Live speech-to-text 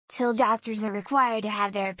TIL doctors are required to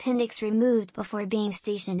have their appendix removed before being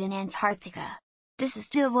stationed in Antarctica. This is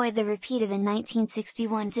to avoid the repeat of a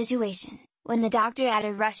 1961 situation, when the doctor at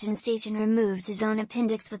a Russian station removed his own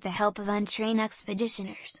appendix with the help of untrained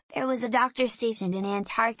expeditioners. There was a doctor stationed in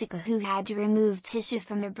Antarctica who had to remove tissue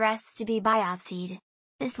from her breasts to be biopsied.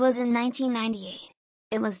 This was in 1998.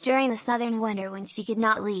 It was during the southern winter when she could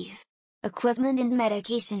not leave. Equipment and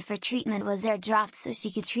medication for treatment was airdropped so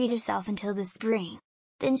she could treat herself until the spring.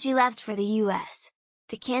 Then she left for the US.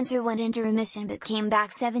 The cancer went into remission but came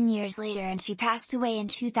back 7 years later and she passed away in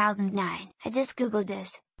 2009. I just googled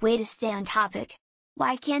this, way to stay on topic.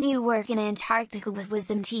 Why can't you work in Antarctica with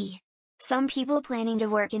wisdom teeth? Some people planning to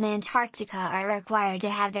work in Antarctica are required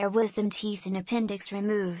to have their wisdom teeth and appendix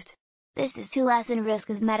removed. This is to lessen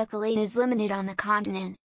risk as medical aid is limited on the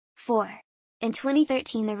continent. 4. In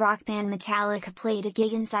 2013 the rock band Metallica played a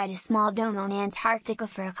gig inside a small dome on Antarctica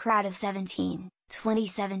for a crowd of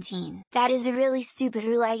 2017. That is a really stupid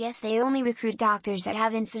rule. I guess they only recruit doctors that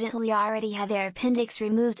have incidentally already had their appendix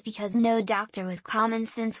removed because no doctor with common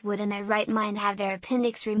sense would in their right mind have their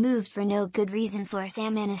appendix removed for no good reason. Source: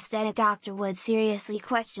 an anesthetic doctor would seriously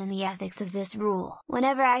question the ethics of this rule.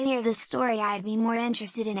 Whenever I hear this story I'd be more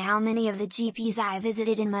interested in how many of the GPs I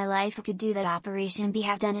visited in my life who could do that operation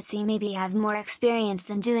have done it. See, maybe have more experience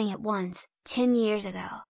than doing it once, 10 years ago.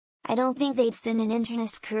 I don't think they'd send an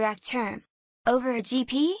internist correct term over a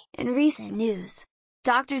GP. In recent news,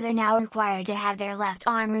 doctors are now required to have their left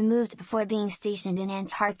arm removed before being stationed in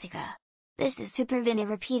Antarctica. This is to prevent a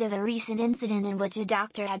repeat of a recent incident in which a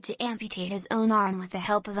doctor had to amputate his own arm with the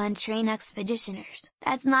help of untrained expeditioners.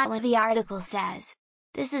 That's not what the article says.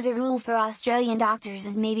 This is a rule for Australian doctors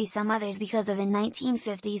and maybe some others because of a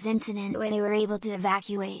 1950s incident where they were able to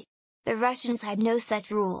evacuate. The Russians had no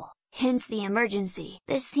such rule. Hence the emergency.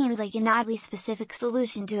 This seems like an oddly specific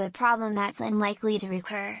solution to a problem that's unlikely to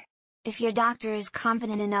recur. If your doctor is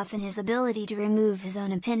confident enough in his ability to remove his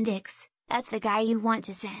own appendix, that's the guy you want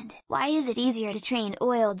to send. Why is it easier to train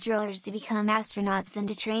oil drillers to become astronauts than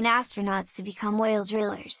to train astronauts to become oil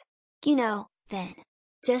drillers? You know, Ben.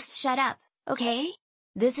 Just shut up, okay?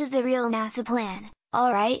 This is the real NASA plan.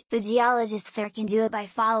 Alright, the geologists there can do it by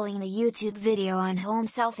following the YouTube video on home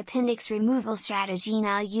self-appendix removal strategy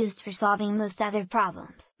now used for solving most other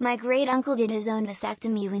problems. My great-uncle did his own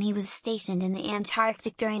vasectomy when he was stationed in the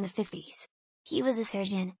Antarctic during the 50s. He was a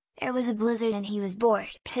surgeon, there was a blizzard and he was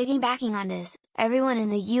bored. Piggybacking on this, everyone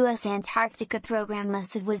in the US Antarctica program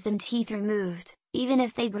must have wisdom teeth removed, even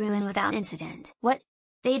if they grew in without incident. What?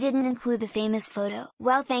 They didn't include the famous photo?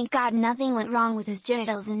 Well, thank God nothing went wrong with his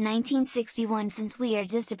genitals in 1961 since we are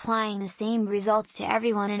just applying the same results to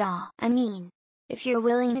everyone at all. I mean, if you're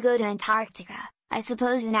willing to go to Antarctica, I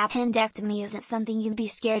suppose an appendectomy isn't something you'd be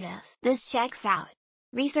scared of. This checks out.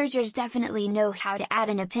 Researchers definitely know how to add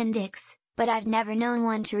an appendix, but I've never known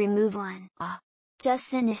one to remove one. Just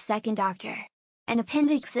send a second doctor. An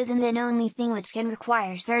appendix isn't the only thing which can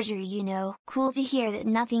require surgery, you know. Cool to hear that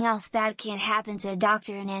nothing else bad can happen to a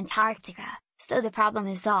doctor in Antarctica, so the problem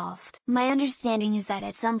is solved. My understanding is that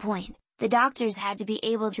at some point, the doctors had to be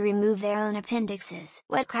able to remove their own appendixes.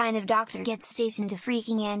 What kind of doctor gets stationed to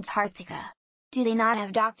freaking Antarctica? Do they not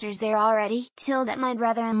have doctors there already? Till that my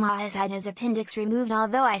brother-in-law has had his appendix removed,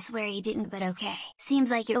 although I swear he didn't, but okay. Seems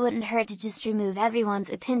like it wouldn't hurt to just remove everyone's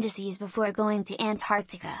appendices before going to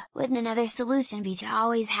Antarctica. Wouldn't another solution be to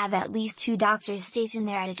always have at least 2 doctors stationed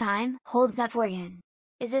there at a time? Holds up, Oregon.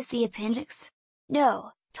 Is this the appendix?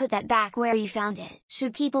 No, put that back where you found it.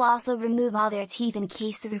 Should people also remove all their teeth in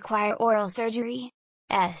case they require oral surgery?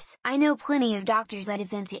 Yes, I know plenty of doctors that have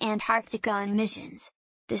been to Antarctica on missions.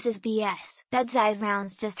 This is BS. Bedside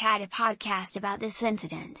Rounds just had a podcast about this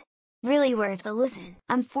incident. Really worth a listen.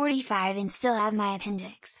 I'm 45 and still have my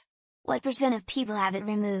appendix. What % of people have it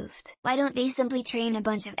removed? Why don't they simply train a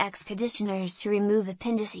bunch of expeditioners to remove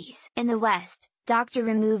appendices? In the West, doctor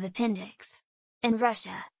remove appendix. In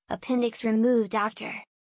Russia, appendix remove doctor.